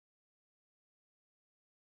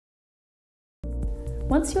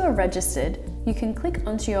Once you are registered, you can click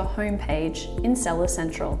onto your home page in Seller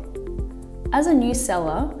Central. As a new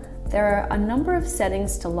seller, there are a number of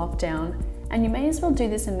settings to lock down, and you may as well do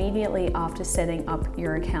this immediately after setting up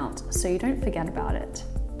your account so you don't forget about it.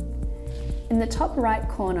 In the top right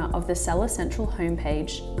corner of the Seller Central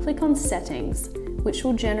homepage, click on Settings, which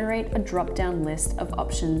will generate a drop-down list of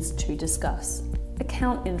options to discuss.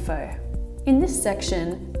 Account Info. In this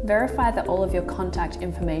section, verify that all of your contact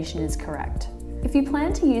information is correct. If you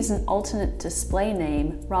plan to use an alternate display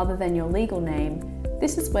name rather than your legal name,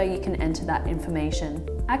 this is where you can enter that information.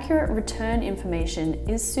 Accurate return information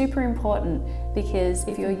is super important because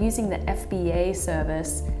if you're using the FBA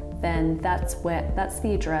service, then that's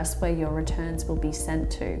the address where your returns will be sent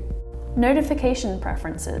to. Notification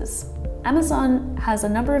preferences. Amazon has a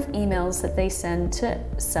number of emails that they send to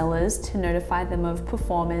sellers to notify them of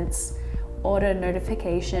performance, order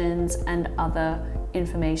notifications, and other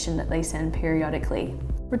information that they send periodically.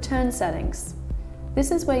 Return settings. This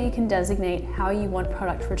is where you can designate how you want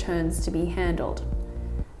product returns to be handled.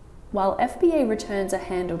 While FBA returns are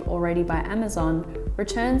handled already by Amazon,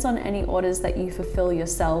 returns on any orders that you fulfill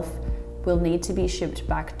yourself will need to be shipped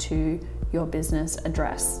back to your business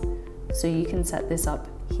address. So you can set this up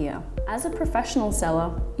here. As a professional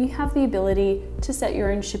seller, you have the ability to set your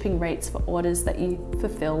own shipping rates for orders that you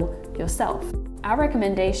fulfill yourself. Our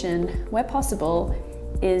recommendation, where possible,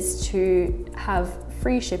 is to have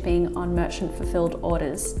free shipping on merchant fulfilled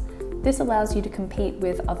orders. This allows you to compete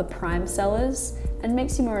with other prime sellers and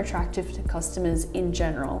makes you more attractive to customers in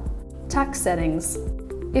general. Tax settings.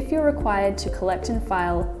 If you're required to collect and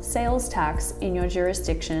file sales tax in your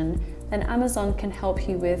jurisdiction, then Amazon can help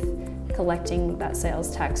you with collecting that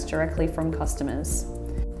sales tax directly from customers.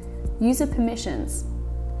 User permissions.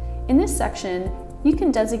 In this section, you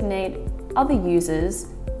can designate other users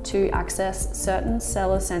to access certain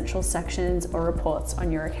Seller Central sections or reports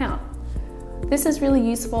on your account. This is really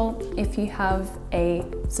useful if you have a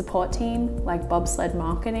support team like Bobsled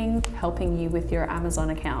Marketing helping you with your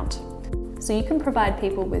Amazon account. So you can provide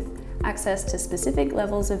people with access to specific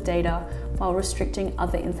levels of data while restricting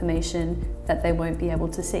other information that they won't be able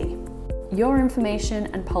to see. Your information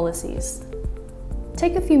and policies.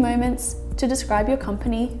 Take a few moments to describe your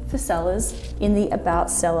company for sellers in the About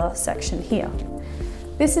Seller section here.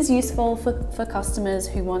 This is useful for customers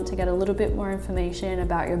who want to get a little bit more information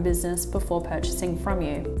about your business before purchasing from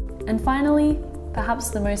you. And finally, perhaps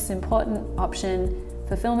the most important option,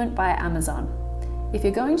 fulfillment by Amazon. If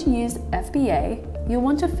you're going to use FBA, you'll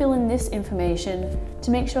want to fill in this information to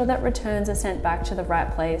make sure that returns are sent back to the right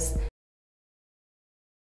place